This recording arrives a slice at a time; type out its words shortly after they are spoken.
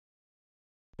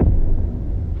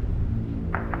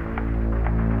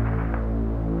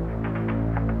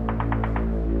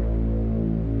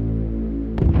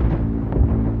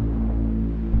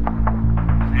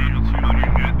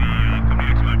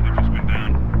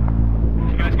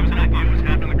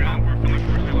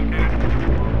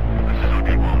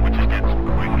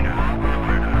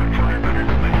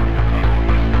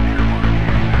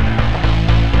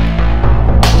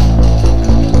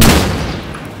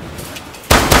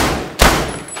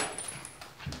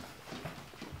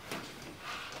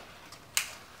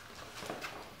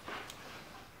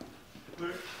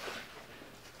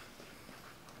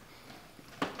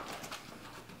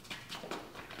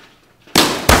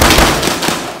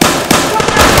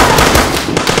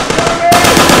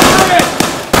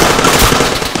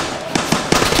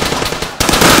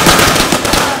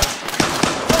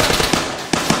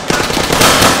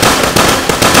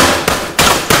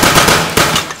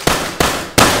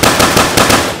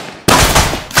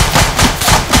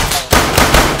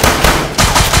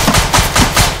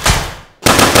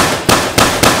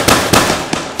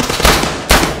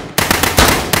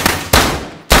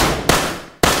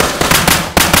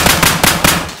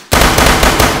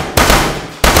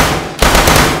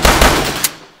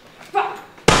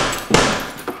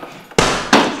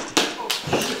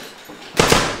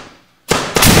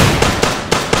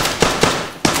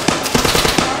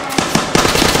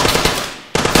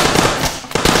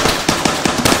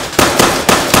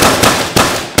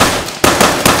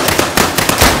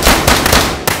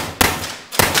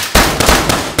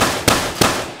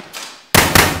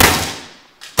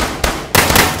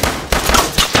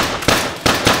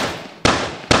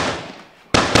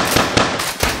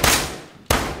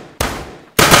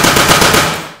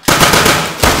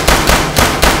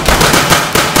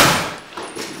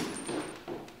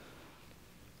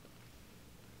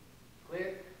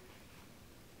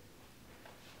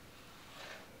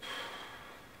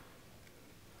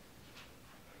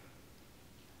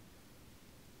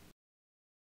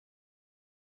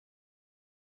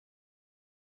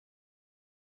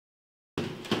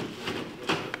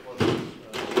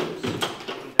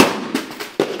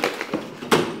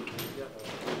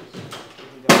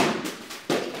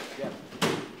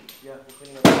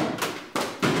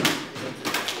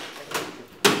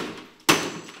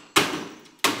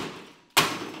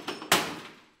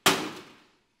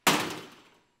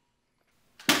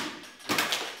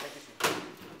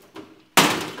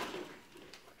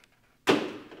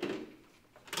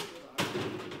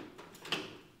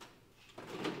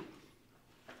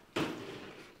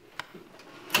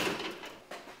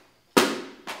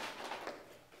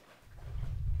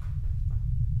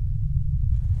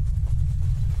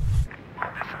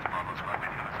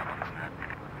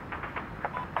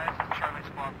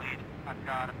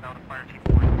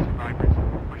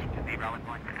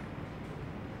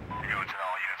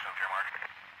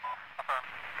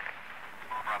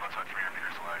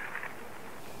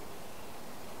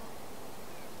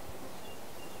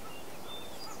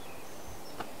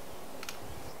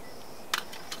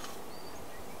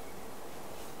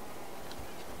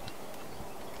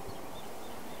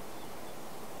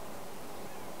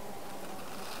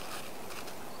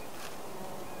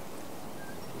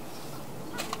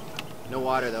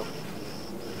water, though.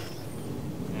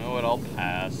 You know what? I'll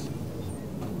pass.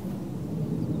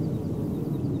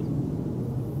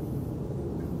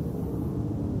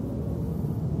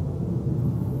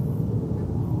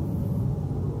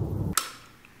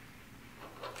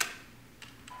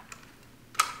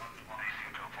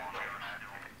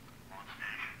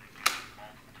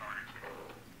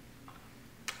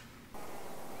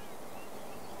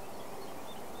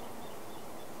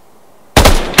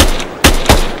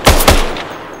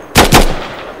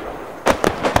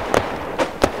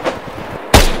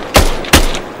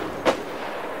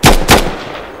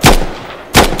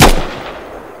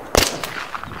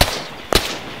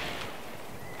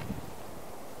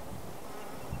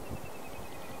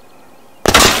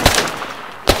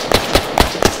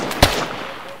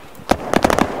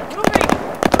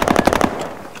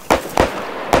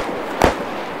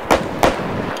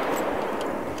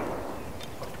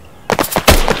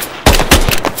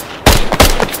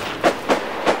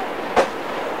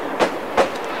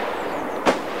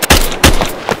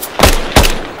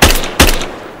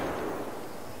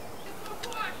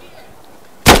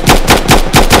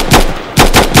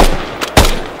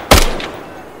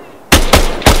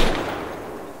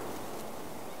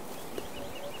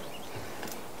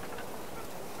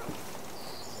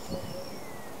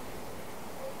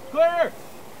 Clear!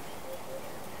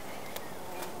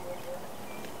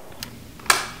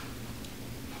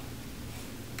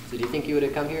 So do you think you would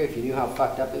have come here if you knew how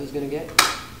fucked up it was gonna get?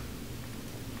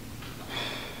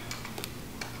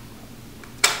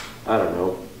 I don't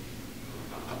know.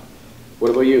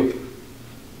 What about you?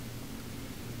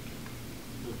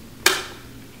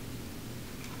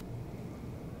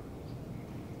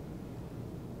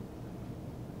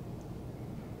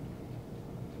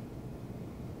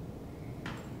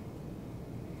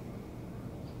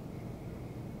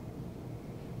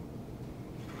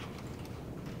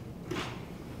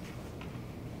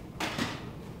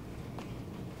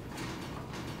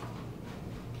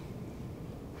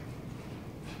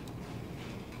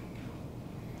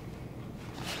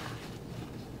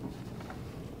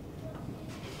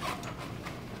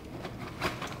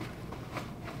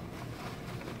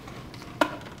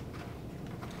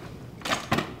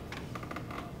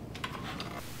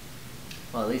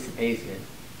 Well, at least the pay's good.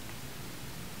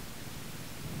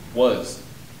 Was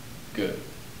good.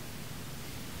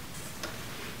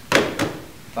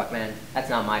 Fuck, man, that's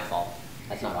not my fault.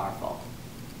 That's not our fault.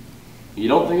 You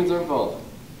don't think it's our fault?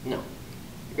 No.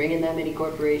 You bring in that many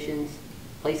corporations,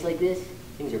 a place like this,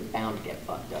 things are bound to get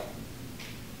fucked up.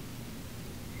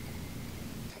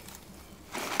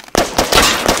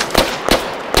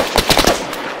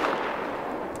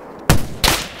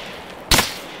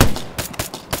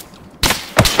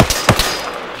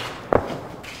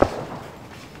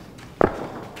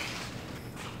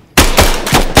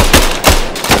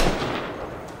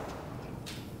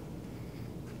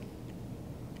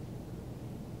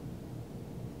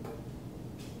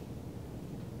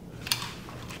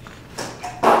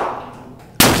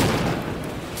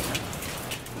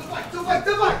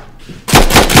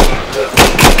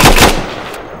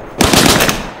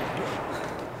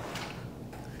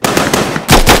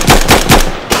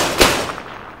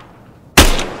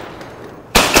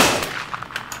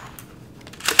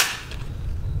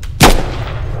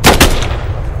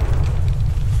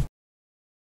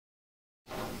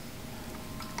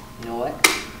 You know what?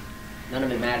 None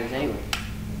of it matters anyway.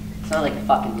 It's not like a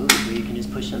fucking movie where you can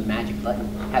just push some magic button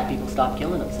and have people stop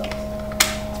killing themselves.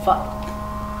 It's fucked.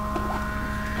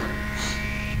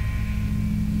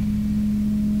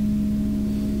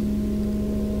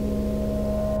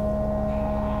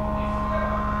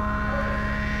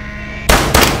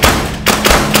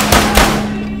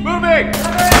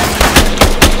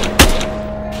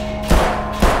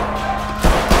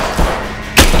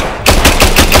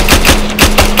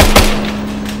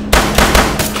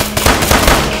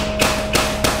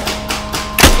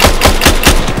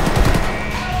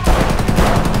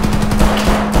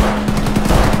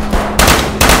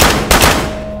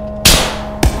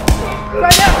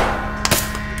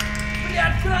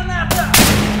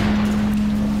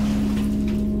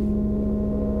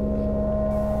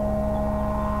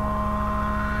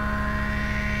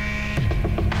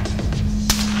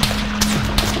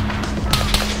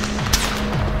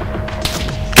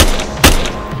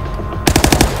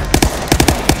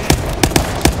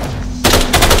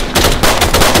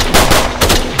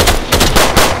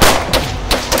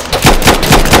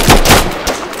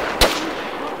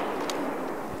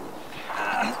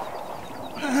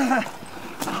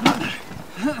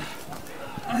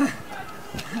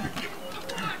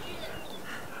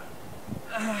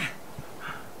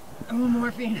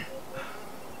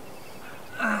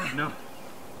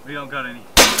 any.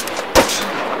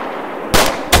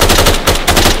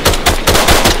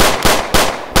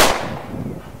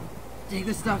 Take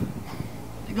this stuff.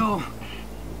 Go.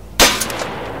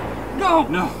 Go!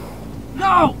 No.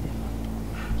 Go!